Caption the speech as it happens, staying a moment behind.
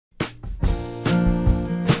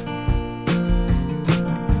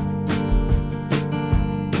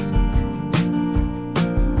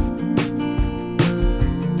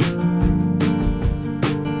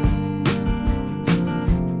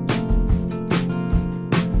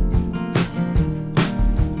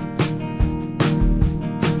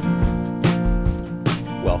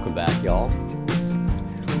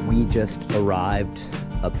just arrived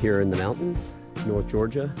up here in the mountains, North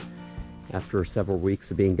Georgia, after several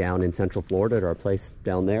weeks of being down in Central Florida at our place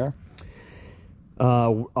down there.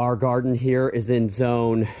 Our garden here is in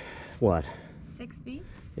zone, what? 6B?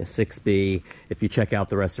 Yeah, 6B. If you check out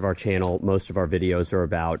the rest of our channel, most of our videos are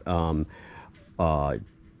about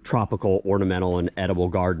tropical, ornamental, and edible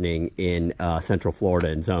gardening in Central Florida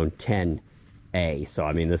in zone 10A. So,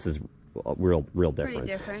 I mean, this is real different. Pretty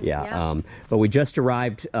different, yeah. But we just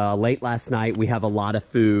arrived late last night. We have a lot of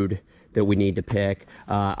food that we need to pick.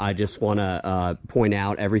 I just want to point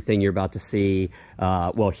out everything you're about to see,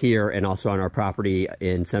 well, here and also on our property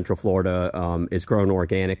in Central Florida is grown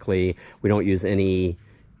organically. We don't use any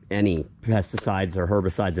pesticides or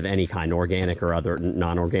herbicides of any kind, organic or other,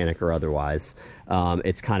 non-organic or otherwise.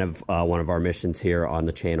 It's kind of one of our missions here on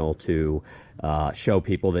the channel to show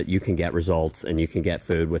people that you can get results and you can get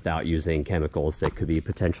food without using chemicals that could be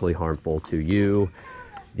potentially harmful to you,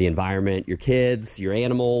 the environment, your kids, your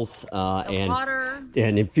animals, water,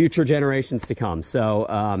 and in future generations to come.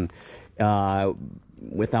 So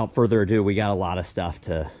without further ado, we got a lot of stuff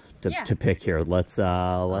to pick here. Let's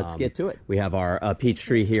get to it. We have our peach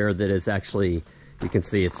tree here that is actually, you can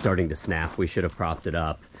see it's starting to snap. We should have propped it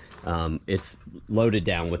up. It's loaded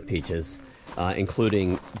down with peaches,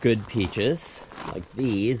 including good peaches like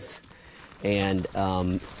these, and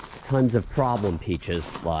tons of problem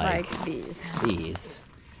peaches like these.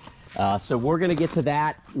 So we're gonna get to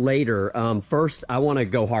that later. First, I want to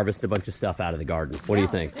go harvest a bunch of stuff out of the garden. What do you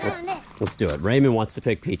think? Let's do it. Raymond wants to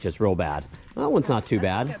pick peaches real bad. That one's not too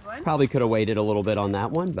bad. Probably could have waited a little bit on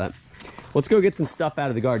that one, but let's go get some stuff out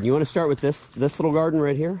of the garden. You want to start with this little garden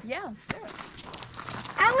right here? Yeah, sure.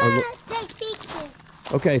 I want to take peaches.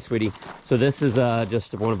 Okay, sweetie. So this is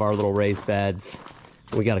just one of our little raised beds.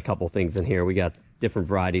 We got a couple things in here. We got different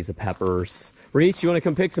varieties of peppers. Reese, you want to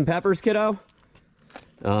come pick some peppers, kiddo?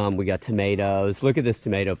 We got tomatoes. Look at this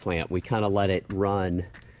tomato plant. We kind of let it run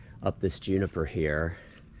up this juniper here.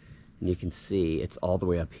 And you can see it's all the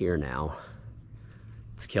way up here now.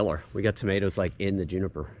 It's killer. We got tomatoes like in the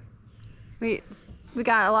juniper. We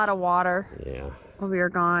got a lot of water. Yeah. When we were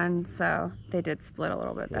gone, so they did split a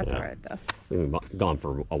little bit. That's all right though. We've been gone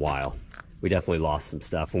for a while. We definitely lost some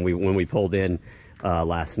stuff. When we pulled in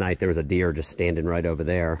last night, there was a deer just standing right over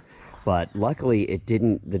there. But luckily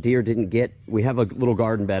the deer didn't get, we have a little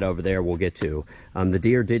garden bed over there we'll get to. The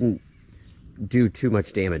deer didn't do too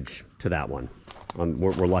much damage to that one.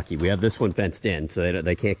 We're lucky. We have this one fenced in, so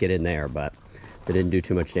they can't get in there, but they didn't do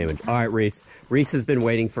too much damage. All right, Reese. Reese has been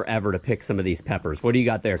waiting forever to pick some of these peppers. What do you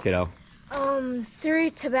got there, kiddo? 3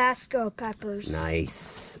 Tabasco peppers.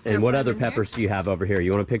 Nice. And what other peppers do you have over here?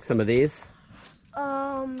 You want to pick some of these?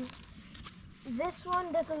 This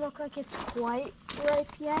one doesn't look like it's quite ripe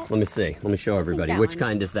yet. Let me see. Let me show everybody. Which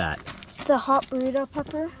kind is that? It's the hot burrito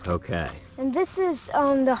pepper. Okay. And this is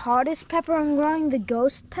the hottest pepper I'm growing, the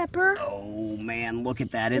ghost pepper. Oh man, look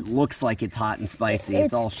at that. It looks like it's hot and spicy.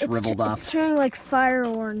 It's all shriveled up. It's turning like fire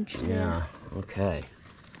orange. Yeah. Okay.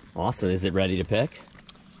 Awesome. Is it ready to pick?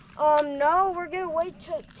 No, we're gonna wait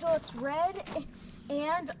till it's red.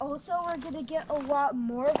 And also, we're going to get a lot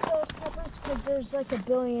more of those peppers because there's like a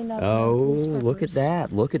billion of them. Oh, look at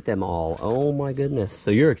that. Look at them all. Oh, my goodness. So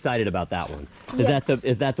you're excited about that one. Yes.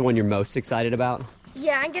 Is that the one you're most excited about?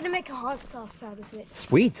 Yeah, I'm going to make a hot sauce out of it.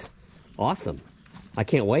 Sweet. Awesome. I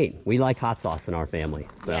can't wait. We like hot sauce in our family.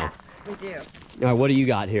 So. Yeah, we do. All right, what do you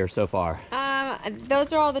got here so far?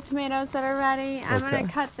 Those are all the tomatoes that are ready. I'm going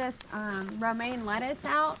to cut this romaine lettuce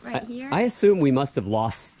out right here. I assume we must have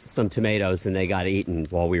lost some tomatoes and they got eaten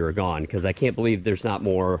while we were gone, because I can't believe there's not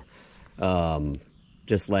more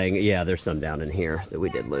just laying. Yeah, there's some down in here that we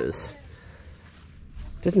did lose.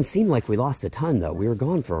 Doesn't seem like we lost a ton, though. We were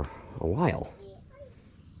gone for a while.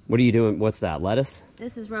 What are you doing? What's that, lettuce?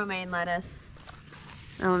 This is romaine lettuce.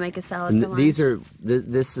 I'm going to make a salad for lunch.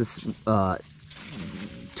 This is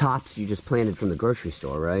tops you just planted from the grocery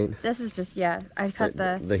store, right? This is just, yeah, I cut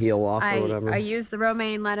the heel off or whatever. I used the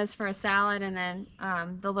romaine lettuce for a salad, and then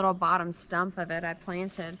the little bottom stump of it I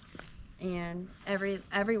planted, and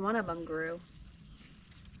every one of them grew.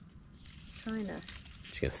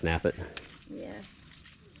 Just gonna snap it. Yeah.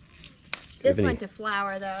 This went to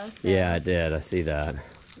flower though. So. Yeah, I did. I see that.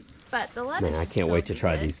 But the lettuce. Man, I can't wait to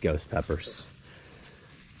try these ghost peppers.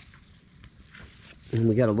 And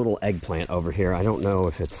we got a little eggplant over here. I don't know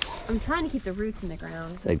if it's... I'm trying to keep the roots in the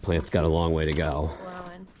ground. This eggplant's got a long way to go.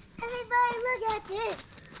 Everybody, look at this.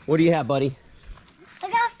 What do you have, buddy? I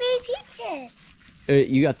got 3 peaches.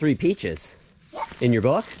 You got 3 peaches? Yeah. In your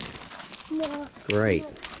book? No. Great.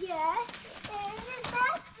 Yeah. And in this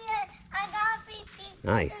basket, I got 3 peaches.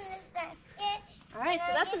 Nice. In this basket. All right,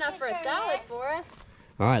 so that's enough for a salad for us.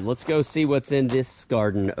 All right, let's go see what's in this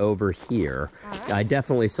garden over here. Right. I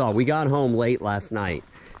definitely saw. We got home late last night,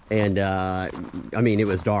 and I mean, it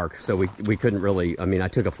was dark, so we couldn't really. I mean, I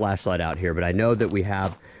took a flashlight out here, but I know that we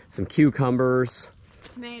have some cucumbers,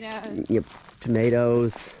 Tomatoes. yep,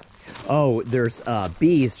 tomatoes. Oh, there's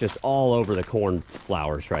bees just all over the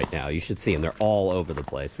cornflowers right now. You should see them. They're all over the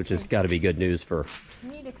place, which has got to be good news for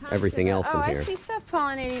everything else in here. I see stuff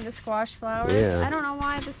pollinating the squash flowers. Yeah. I don't know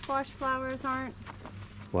why the squash flowers aren't.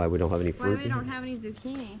 Why we don't have any fruit? Why we don't have any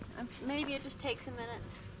zucchini. Maybe it just takes a minute.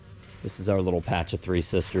 This is our little patch of 3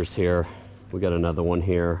 sisters here. We got another one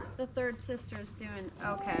here. The third sister's doing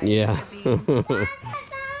okay. Yeah.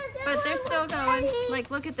 But they're still going. Like,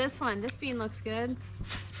 look at this one. This bean looks good.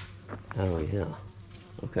 Oh, yeah.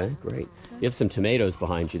 Okay, great. You have some tomatoes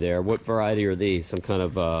behind you there. What variety are these? Some kind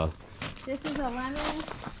of, This is a lemon.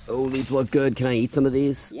 Oh, these look good. Can I eat some of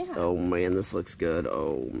these? Yeah. Oh, man, this looks good.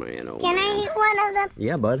 Oh, man, oh, Can I eat one of them?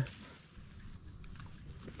 Yeah, bud.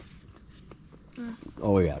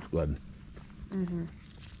 Oh, yeah, it's good. Mm-hmm.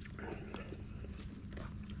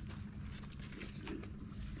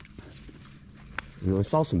 You know, I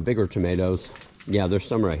saw some bigger tomatoes. Yeah, there's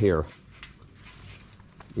some right here.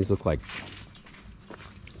 These look like...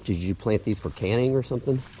 Did you plant these for canning or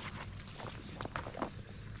something?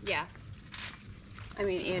 Yeah. I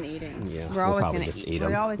mean, and eating. Yeah, We're we'll always probably gonna just eat. eat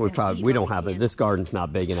them. We're always We gonna probably eat we what don't have it. can. This garden's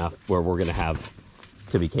not big enough where we're gonna have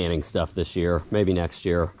to be canning stuff this year. Maybe next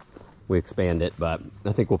year we expand it, but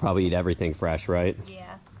I think we'll probably eat everything fresh, right?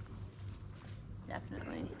 Yeah.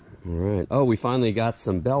 Definitely. All right. Oh, we finally got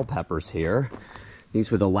some bell peppers here. These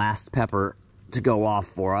were the last pepper to go off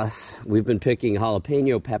for us. We've been picking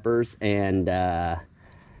jalapeno peppers and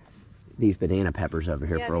these banana peppers over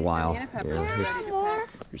here for a while. Banana peppers Yeah, are ready to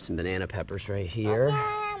pick. here's some banana peppers right here.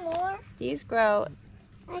 These grow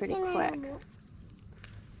pretty quick.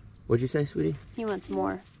 What'd you say, sweetie? He wants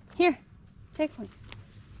more. Here, take one.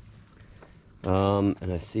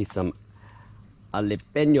 And I see some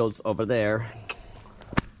jalapenos over there.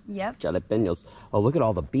 Yep. Jalapenos. Oh, look at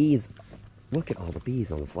all the bees. Look at all the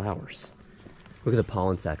bees on the flowers. Look at the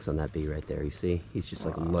pollen sacs on that bee right there. You see? He's just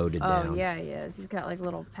like loaded down. Oh, yeah, he is. He's got like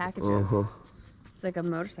little packages. Uh-huh. It's like a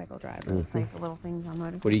motorcycle driver. Like the little things on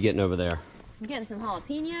motorcycles. What are you getting over there? I'm getting some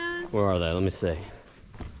jalapenos. Where are they? Let me see.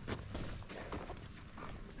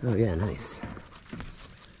 Oh, yeah, nice.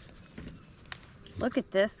 Look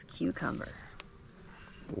at this cucumber.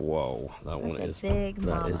 Whoa, that one That's is a big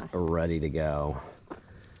that is mama. ready to go.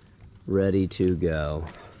 Ready to go.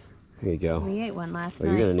 Here you go. We ate one last Oh,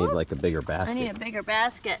 night. you're gonna need like a bigger basket. I need a bigger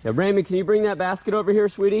basket. Yeah, Raymond, can you bring that basket over here,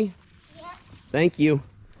 sweetie? Yeah. Thank you.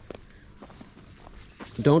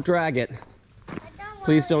 Don't drag it.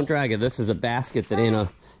 Please don't drag it. This is a basket that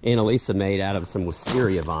Annalisa made out of some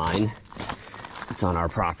wisteria vine. It's on our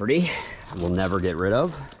property. We'll never get rid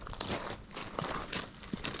of.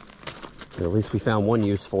 But at least we found one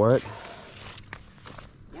use for it.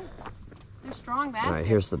 Yeah. They're strong baskets. All right,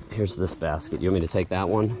 here's this basket. You want me to take that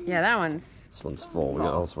one? Yeah, that one's... This one's full. We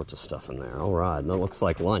got all sorts of stuff in there. All right, that looks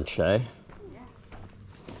like lunch, eh? Yeah.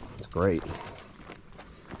 That's great.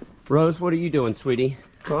 Rose, what are you doing, sweetie?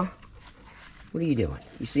 Huh? What are you doing?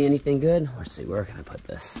 You see anything good? Let's see, where can I put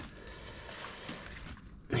this?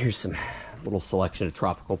 Here's some little selection of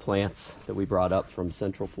tropical plants that we brought up from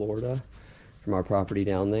Central Florida, from our property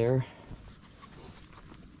down there.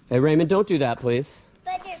 Hey, Raymond, don't do that, please.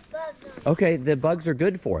 But there's bugs on it. Okay, the bugs are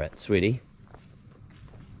good for it, sweetie.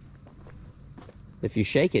 If you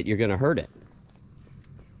shake it, you're gonna hurt it.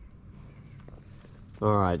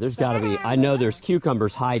 All right, there's gotta be, I know there's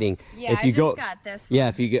cucumbers hiding. Yeah, if you I just go, got this one. yeah,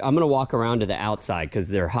 if you go, I'm gonna walk around to the outside because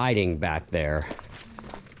they're hiding back there.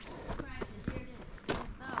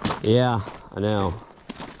 Yeah, I know.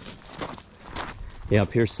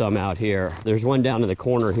 Yep, here's some out here. There's one down in the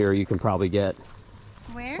corner here you can probably get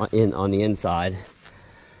Where? on the inside.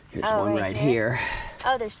 Here's Oh, one right right there? here.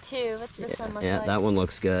 Oh, there's two. What's this one look Yeah, like? that one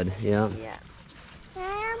looks good. Yeah. Yeah. Can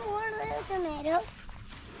I have more little tomatoes?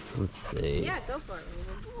 Let's see. Yeah, go for it,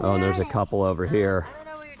 Raven. Oh, and there's a couple over here. I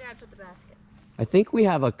don't know where your dad put the basket. I think we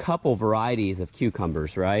have a couple varieties of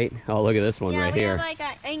cucumbers, right? Oh, look at this one Yeah, right we here. have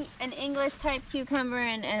like an English type cucumber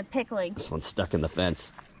and a pickling. This one's stuck in the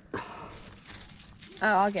fence. Oh,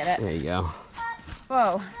 I'll get it. There you go.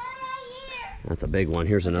 Whoa. That's a big one.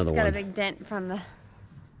 Here's another It's got a one. big dent from the...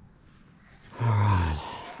 All right.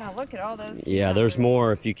 Wow, look at all those Yeah, there's cucumbers.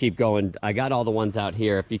 more if you keep going. I got all the ones out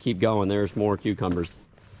here. If you keep going, there's more cucumbers.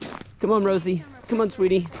 Come on, Rosie. Come on,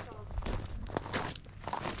 sweetie.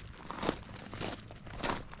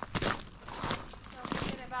 Don't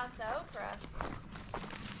forget about the okra.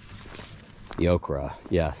 The okra.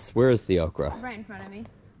 Yes. Where is the okra? Right in front of me.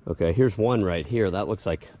 Okay, here's one right here. That looks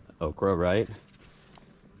like okra, right?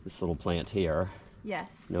 This little plant here. Yes.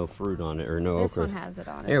 No fruit on it, or no This okra. one has it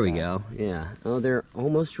on it. There we go. Yeah. Oh, they're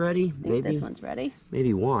almost ready. I think this one's ready.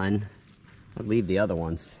 Maybe one. I'd leave the other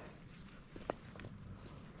ones.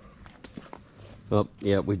 Oh,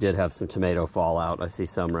 yeah, we did have some tomato fallout. I see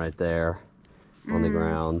some right there on the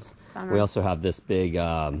ground. Bummer. We also have this big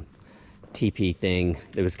TP thing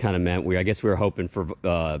that was kind of meant. I guess we were hoping for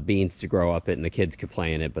beans to grow up it and the kids could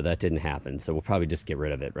play in it, but that didn't happen. So we'll probably just get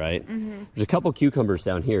rid of it, right? There's a couple cucumbers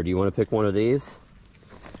down here. Do you want to pick one of these?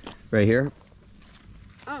 Right here?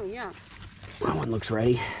 Oh, yeah. That one looks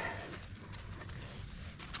ready.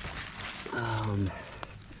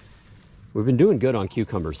 We've been doing good on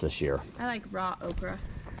cucumbers this year. I like raw okra.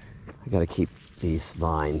 I gotta keep these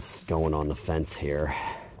vines going on the fence here.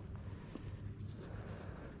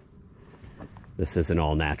 This isn't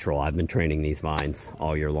all natural. I've been training these vines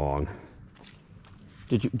all year long.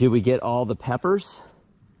 Did we get all the peppers?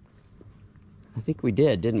 I think we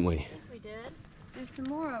did, didn't we? I think we did. There's some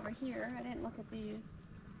more over here. I didn't look at these.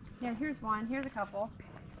 Yeah, here's one. Here's a couple.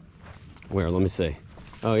 Where? Let me see.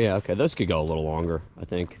 Oh yeah, okay. Those could go a little longer, I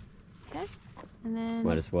think. Okay. And then...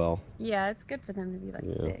 Might as well. Yeah, it's good for them to be like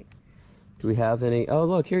big. Do we have any? Oh,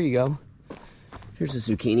 look, here you go. Here's a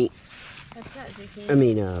zucchini. What's that, zucchini? I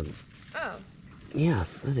mean, oh. yeah,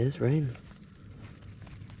 that is, right?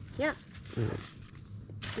 Yeah.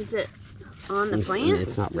 Is it on the plant?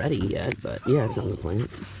 It's not ready yet, but yeah, it's on the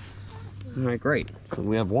plant. All right, great. So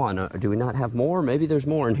we have one. Do we not have more? Maybe there's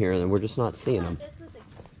more in here, and we're just not seeing them. This was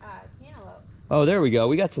a cantaloupe. Oh, there we go.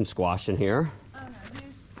 We got some squash in here. Oh, no,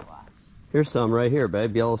 here's squash. Here's some right here,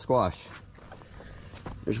 babe. Yellow squash.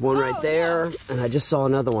 There's one right there, yeah. And I just saw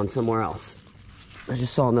another one somewhere else. I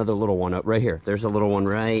just saw another little one up right here. There's a little one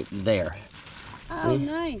right there. Oh, see?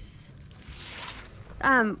 Nice.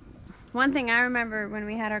 One thing I remember when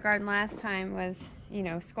we had our garden last time was, you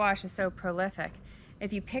know, squash is so prolific.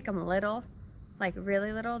 If you pick them little, like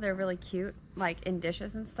really little, they're really cute, like in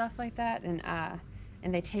dishes and stuff like that, and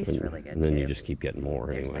they taste really good, and then too. you just keep getting more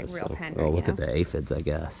They're anyway. just, like, real tender, oh, look you at know? the aphids, I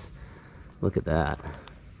guess. Look at that.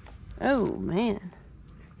 Oh, man.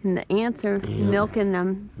 And the ants are milking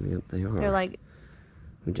them. Yep, they are. They're like...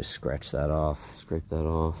 Let me just scratch that off, scrape that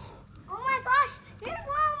off. Oh my gosh, there's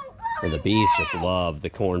one growing And the bees big. just love the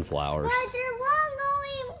cornflowers. But there's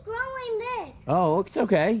one growing big. Oh, it's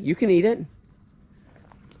okay. You can eat it.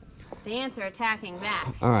 The ants are attacking back.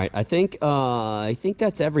 All right, I think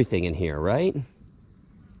that's everything in here, right?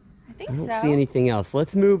 I think I so. don't see anything else.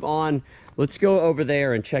 Let's move on. Let's go over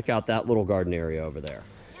there and check out that little garden area over there.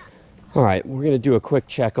 Yeah. All right, we're gonna do a quick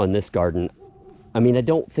check on this garden. I mean, I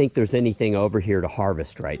don't think there's anything over here to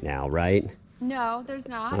harvest right now, right? No, there's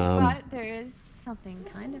not, but there is something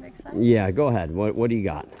kind of exciting. Yeah, go ahead. What do you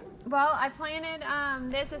got? Well, I planted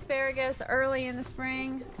this asparagus early in the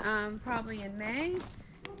spring, probably in May,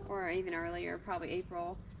 or even earlier, probably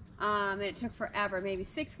April. And it took forever, maybe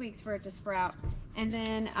 6 weeks for it to sprout. And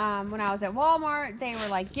then when I was at Walmart, they were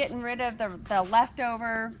like getting rid of the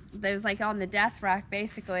leftover, that was like on the death rack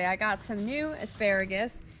basically. I got some new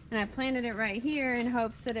asparagus and I planted it right here in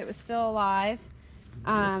hopes that it was still alive.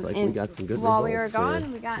 Looks like we got some good while results. we were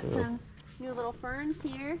gone, we got some new little ferns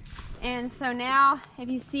here. And so now, if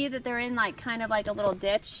you see that they're in like kind of like a little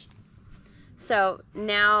ditch, so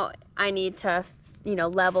now I need to, you know,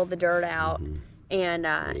 level the dirt out and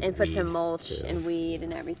put some mulch and weed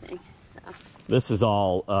and everything. So this is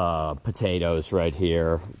all potatoes right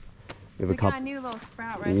here. we got a new little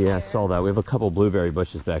sprout right there. Yeah, I saw that. We have a couple blueberry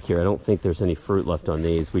bushes back here. I don't think there's any fruit left on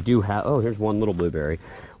these. We do have, oh, here's one little blueberry.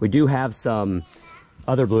 We do have some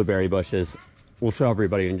other blueberry bushes. We'll show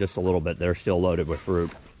everybody in just a little bit. They're still loaded with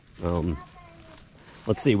fruit.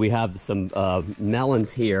 Let's see, we have some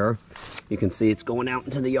melons here. You can see it's going out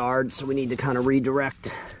into the yard, so we need to kind of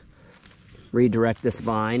redirect this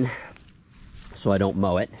vine so I don't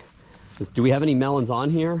mow it. Do we have any melons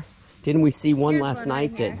on here? Didn't we see one last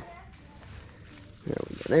night that... There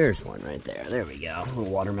we go. There's one right there. There we go. A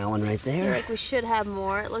little watermelon right there. I feel like we should have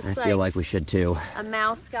more. It looks like... I feel like we should too. A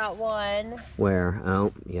mouse got one. Where?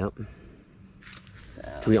 Oh, yep. So,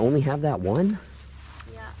 Do we only have that one?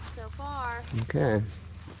 yeah, so far. Okay.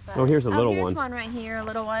 But, Oh, here's a little here's one. one right here, a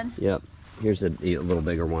little one. Yep. Here's a little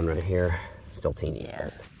bigger one right here. Still teeny.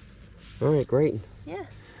 Yeah. But... All right, great. Yeah.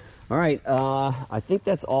 All right, I think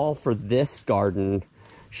that's all for this garden.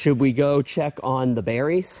 Should we go check on the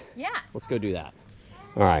berries? Yeah. Let's go do that.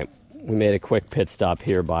 All right, we made a quick pit stop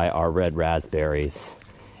here by our red raspberries.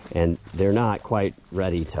 And they're not quite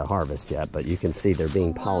ready to harvest yet, but you can see they're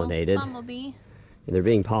being pollinated. Bumblebee. And they're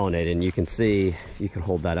being pollinated, and you can see, if you can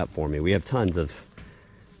hold that up for me, we have tons of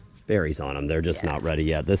berries on them. They're just not ready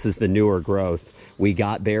yet. This is the newer growth. We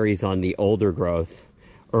got berries on the older growth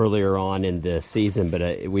earlier on in the season,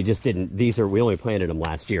 but we just didn't. We only planted them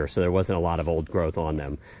last year, so there wasn't a lot of old growth on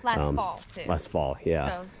them. Last fall too. Last fall, yeah.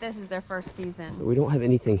 So this is their first season. So we don't have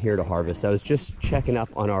anything here to harvest. I was just checking up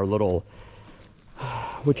on our little.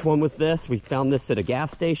 Which one was this? We found this at a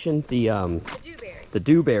gas station. The dewberry. The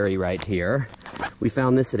dewberry right here. We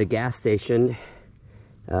found this at a gas station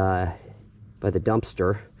by the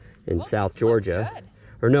dumpster in South Georgia. Good.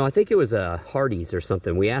 Or no, I think it was a Hardee's or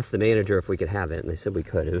something. We asked the manager if we could have it, and they said we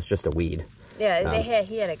could. It was just a weed. Yeah,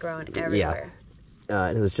 he had it growing everywhere. Yeah,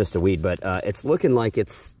 it was just a weed, but it's looking like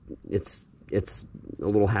it's a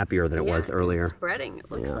little happier than it was earlier. It's spreading,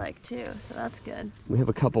 it looks like, too, so that's good. We have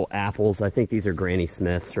a couple apples. I think these are Granny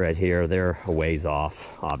Smiths right here. They're a ways off,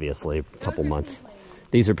 obviously, a couple months.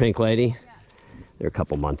 These are Pink Lady? Yeah. They're a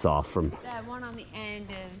couple months off from... That one on the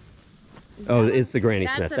end is... Oh, it's the Granny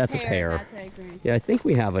Smith. That's a pear. Yeah, I think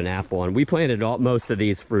we have an apple on. We planted most of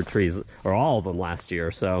these fruit trees, or all of them last year,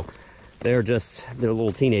 so they're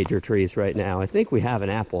little teenager trees right now. I think we have an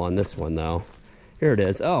apple on this one, though. Here it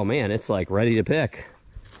is. Oh, man, it's like ready to pick.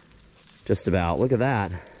 Just about. Look at that.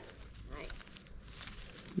 Nice.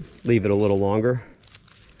 Leave it a little longer.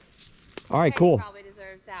 All right, cool. Probably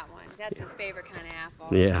deserves that one. That's his favorite kind of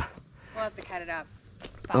apple. Yeah. We'll have to cut it up.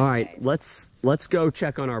 All right, let's go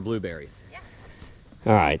check on our blueberries. Yeah.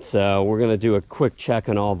 All right, so we're gonna do a quick check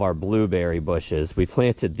on all of our blueberry bushes. We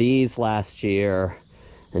planted these last year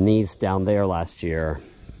and these down there last year,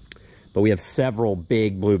 but we have several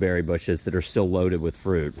big blueberry bushes that are still loaded with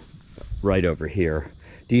fruit right over here.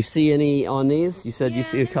 Do you see any on these? You said you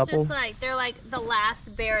see a couple? They're like the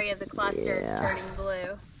last berry of the cluster is turning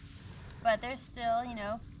blue. But there's still, you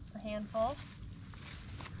know, a handful.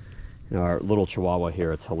 You know, our little Chihuahua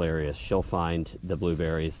here, it's hilarious. She'll find the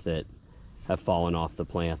blueberries that have fallen off the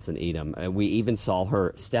plants and eat them. And we even saw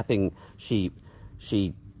her stepping. She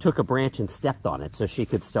took a branch and stepped on it so she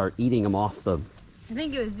could start eating them off the... I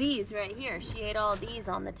think it was these right here. She ate all these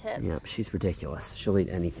on the tip. Yep, she's ridiculous. She'll eat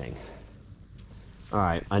anything. All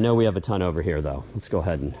right, I know we have a ton over here, though. Let's go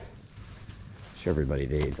ahead and show everybody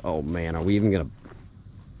these. Oh, man, are we even gonna...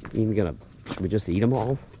 Should we just eat them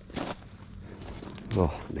all?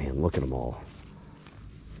 Oh, man, look at them all.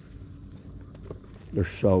 They're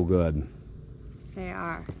so good. They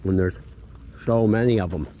are. And there's so many of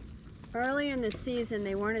them. Early in the season,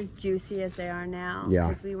 they weren't as juicy as they are now. Yeah.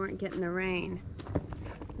 Because we weren't getting the rain.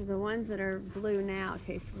 So the ones that are blue now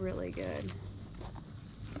taste really good.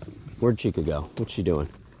 Where'd Chica go? What's she doing?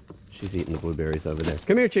 She's eating the blueberries over there.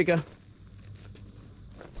 Come here, Chica.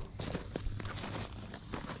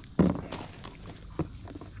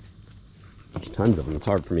 There's tons of them. It's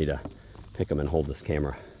hard for me to pick them and hold this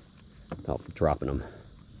camera without dropping them.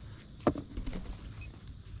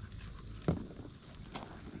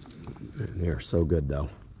 They are so good, though.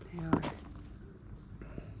 They are.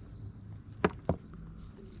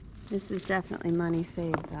 This is definitely money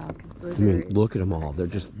saved, though. I mean, look at them all. They're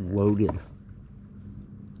just loaded.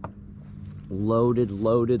 Loaded,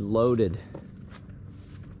 loaded, loaded.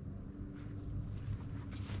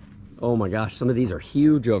 Oh my gosh, some of these are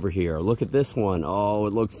huge over here. Look at this one. Oh,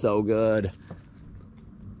 it looks so good.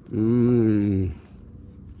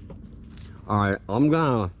 All right, I'm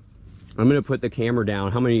gonna put the camera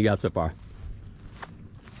down. How many you got so far?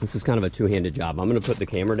 This is kind of a two-handed job. I'm gonna put the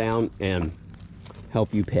camera down and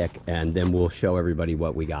help you pick, and then we'll show everybody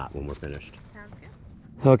what we got when we're finished. Sounds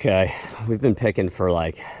good. Okay, we've been picking for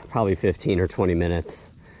like probably 15 or 20 minutes,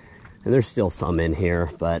 and there's still some in here,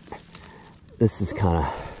 but this is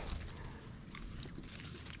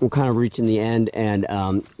we're kind of reaching the end, and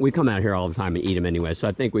we come out here all the time and eat them anyway, so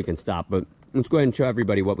I think we can stop, but let's go ahead and show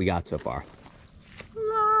everybody what we got so far.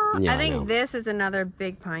 Yeah, I think this is another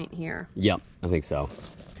big pint here. Yep, I think so.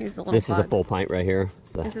 Here's the little This is a full pint right here.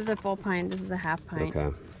 So. This is a full pint. This is a half pint.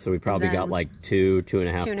 Okay, so we probably got like two and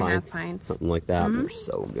a half pints, something like that. They're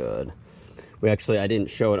so good. We actually, I didn't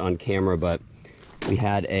show it on camera, but we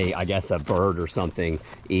had I guess a bird or something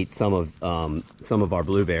eat some of our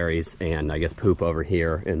blueberries and I guess poop over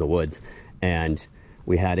here in the woods, and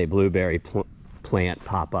we had a blueberry plant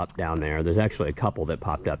pop up down there. There's actually a couple that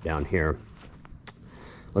popped up down here.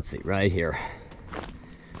 Let's see, right here.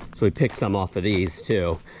 So we picked some off of these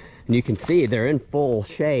too. And you can see they're in full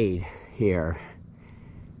shade here.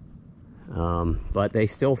 But they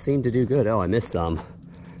still seem to do good. Oh, I missed some.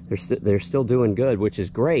 They're still doing good, which is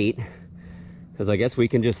great. Because I guess we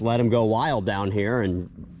can just let them go wild down here and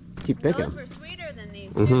keep picking. Those were sweeter than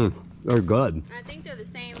these two. They're good. I think they're the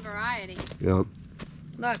same variety. Yep.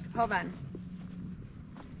 Look, hold on.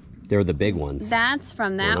 They're the big ones. That's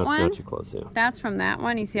from that not, one. Not too close, yeah. That's from that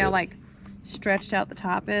one. You see how like stretched out the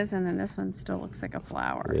top is, and then this one still looks like a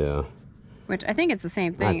flower. Yeah. Which I think it's the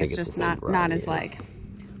same thing. It's just not as like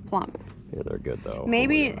plump. Yeah, they're good though.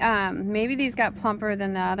 Maybe maybe these got plumper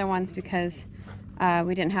than the other ones because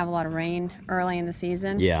we didn't have a lot of rain early in the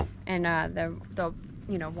season. Yeah. And the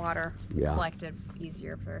water collected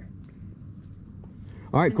easier for.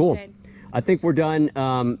 All right, cool. Shade. I think we're done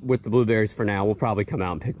with the blueberries for now. We'll probably come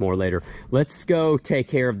out and pick more later. Let's go take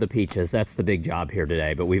care of the peaches. That's the big job here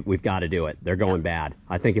today, but we've got to do it. They're going bad.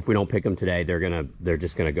 I think if we don't pick them today, they're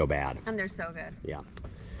just gonna go bad. And they're so good. Yeah.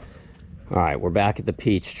 All right, we're back at the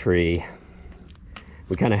peach tree.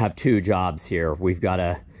 We kind of have two jobs here. We've got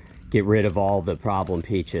to get rid of all the problem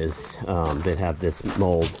peaches that have this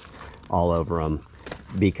mold all over them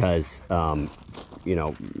because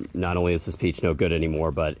not only is this peach no good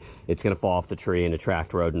anymore, but it's going to fall off the tree and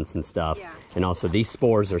attract rodents and stuff. Yeah. And also these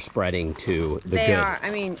spores are spreading to the good. They are.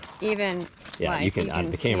 I mean, even yeah, like, you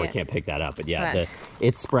can the camera can't pick that up, but yeah, but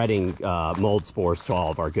it's spreading mold spores to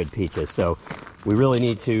all of our good peaches. So we really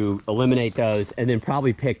need to eliminate those and then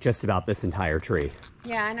probably pick just about this entire tree.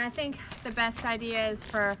 Yeah, and I think the best idea is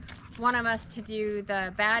for one of us to do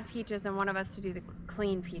the bad peaches and one of us to do the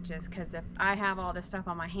clean peaches, because if I have all this stuff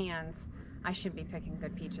on my hands, I should be picking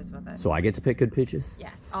good peaches with it. So I get to pick good peaches?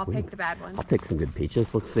 Yes, Sweet. I'll pick the bad ones. I'll pick some good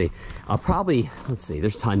peaches. Let's see. Let's see,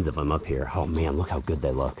 there's tons of them up here. Oh man, look how good they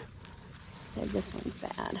look. So this one's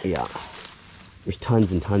bad. Yeah. There's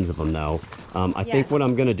tons and tons of them though. I think what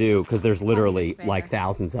I'm gonna do, because there's literally like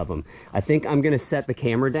thousands of them, I think I'm gonna set the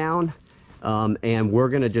camera down and we're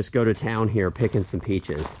gonna just go to town here picking some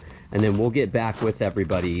peaches. And then we'll get back with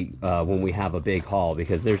everybody when we have a big haul,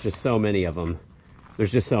 because there's just so many of them.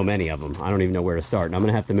 There's just so many of them. I don't even know where to start. And I'm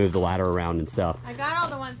gonna have to move the ladder around and stuff. I got all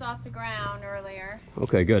the ones off the ground earlier.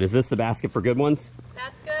 Okay, good. Is this the basket for good ones?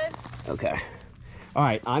 That's good. Okay. All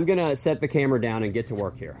right, I'm gonna set the camera down and get to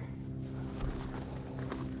work here.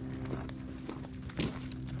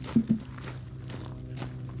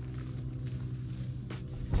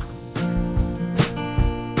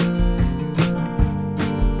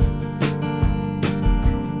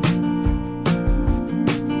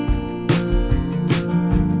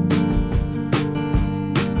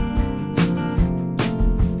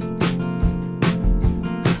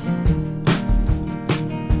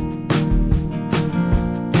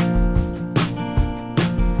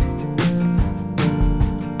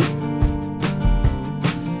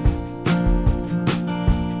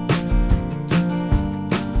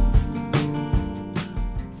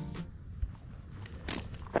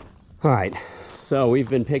 All right, so we've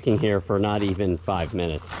been picking here for not even 5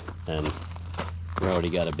 minutes, and we already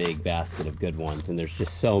got a big basket of good ones, and there's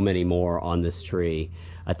just so many more on this tree.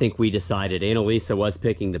 I think we decided Annalisa was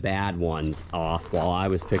picking the bad ones off while I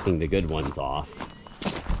was picking the good ones off.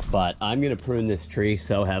 But I'm gonna prune this tree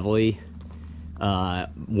so heavily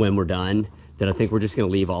when we're done that I think we're just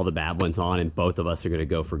gonna leave all the bad ones on and both of us are gonna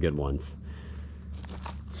go for good ones.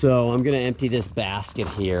 So I'm gonna empty this basket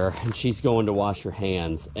here, and she's going to wash her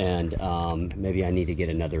hands, and maybe I need to get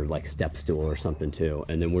another like step stool or something too,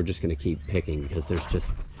 and then we're just gonna keep picking because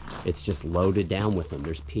it's just loaded down with them.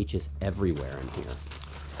 There's peaches everywhere in here.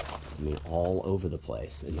 I mean, all over the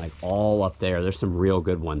place, and like all up there. There's some real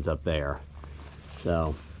good ones up there.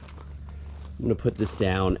 So I'm gonna put this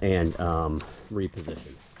down and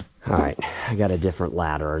reposition. All right, I got a different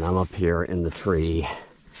ladder, and I'm up here in the tree.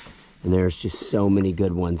 And there's just so many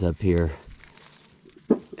good ones up here.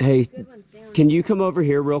 Hey, can you come over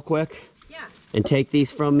here real quick? Yeah. And take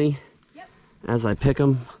these from me? Yep. As I pick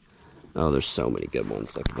them? Oh, there's so many good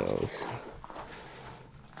ones. Look at those.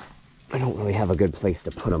 I don't really have a good place to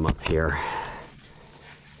put them up here.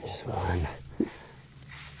 Just one.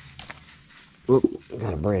 Oop,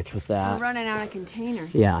 got a branch with that. We're running out of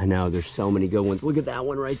containers. Yeah, I know. There's so many good ones. Look at that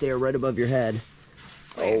one right there, right above your head.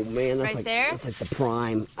 Oh man, that's that's like the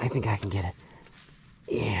prime. I think I can get it.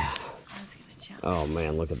 Yeah. I was gonna jump. Oh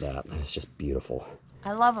man, look at that. That's just beautiful.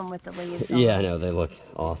 I love them with the leaves on. Yeah, I know. They look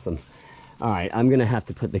awesome. All right, I'm gonna have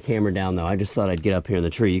to put the camera down though. I just thought I'd get up here in the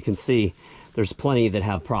tree. You can see there's plenty that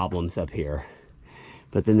have problems up here,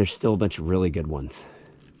 but then there's still a bunch of really good ones.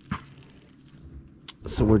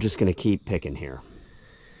 So we're just gonna keep picking here.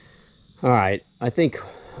 All right, I think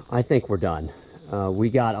we're done. We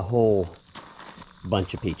got a whole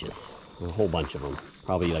bunch of peaches, a whole bunch of them,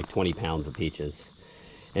 probably like 20 pounds of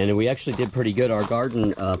peaches, and we actually did pretty good. Our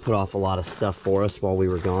garden put off a lot of stuff for us while we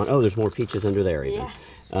were gone. Oh, there's more peaches under there even.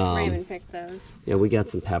 Yeah, Raymond picked those. Yeah, we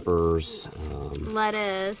got some peppers,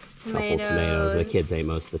 lettuce, tomatoes. Couple tomatoes. The kids ate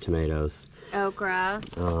most of the tomatoes. Okra.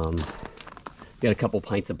 Got a couple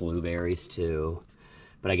pints of blueberries too.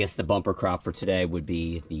 But I guess the bumper crop for today would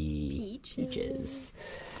be the peaches.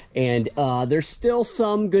 And there's still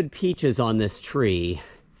some good peaches on this tree.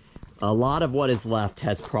 A lot of what is left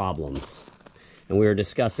has problems. And we were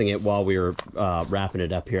discussing it while we were wrapping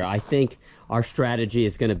it up here. I think our strategy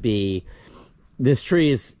is going to be, this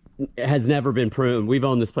tree has never been pruned. We've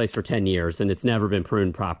owned this place for 10 years and it's never been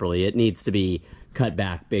pruned properly. It needs to be cut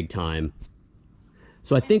back big time.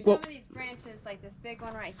 So I think some of these branches, like this big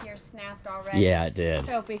one right here, snapped already. Yeah, it did.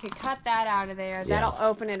 So if we could cut that out of there, that'll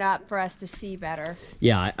open it up for us to see better.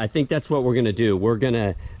 Yeah, I think that's what we're going to do. We're going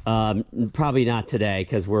to, probably not today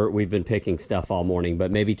because we've been picking stuff all morning,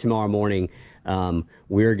 but maybe tomorrow morning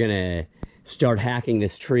we're going to start hacking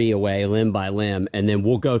this tree away limb by limb, and then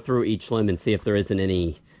we'll go through each limb and see if there isn't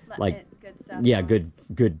any, like, good stuff. Yeah,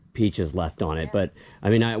 good peaches left on it. Yeah. But I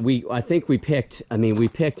mean, I think we picked. I mean,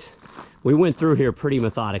 we went through here pretty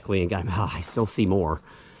methodically and got. Oh, I still see more.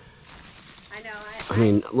 I know. I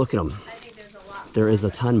mean, look at them. I think there's a lot. There is a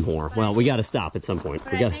ton more. But well, we got to stop at some point.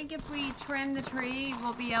 But I think if we trim the tree,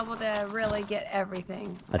 we'll be able to really get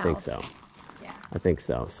everything. I think so. Yeah. I think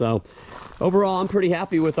so. So overall, I'm pretty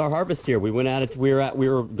happy with our harvest here. We went at it. We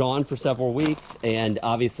were gone for several weeks, and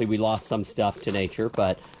obviously we lost some stuff to nature,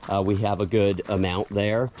 but we have a good amount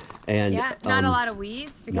there. And yeah, not a lot of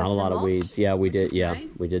weeds. Because not a lot of weeds. Yeah, we did. Yeah,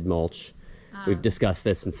 nice. We did mulch. We've discussed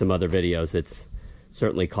this in some other videos. It's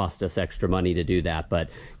certainly cost us extra money to do that, but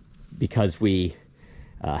because we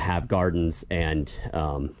have gardens and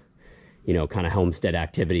you know, kind of homestead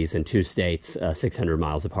activities in 2 states, 600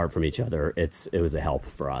 miles apart from each other, it was a help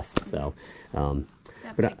for us. So,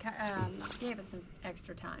 definitely gave us some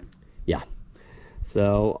extra time. Yeah.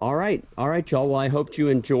 So, all right, y'all. Well, I hope you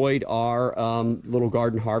enjoyed our little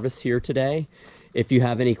garden harvest here today. If you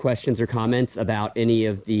have any questions or comments about any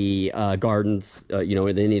of the gardens, you know,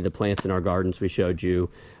 any of the plants in our gardens we showed you,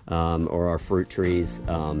 or our fruit trees,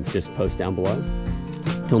 just post down below.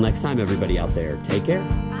 Till next time, everybody out there, take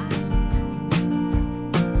care.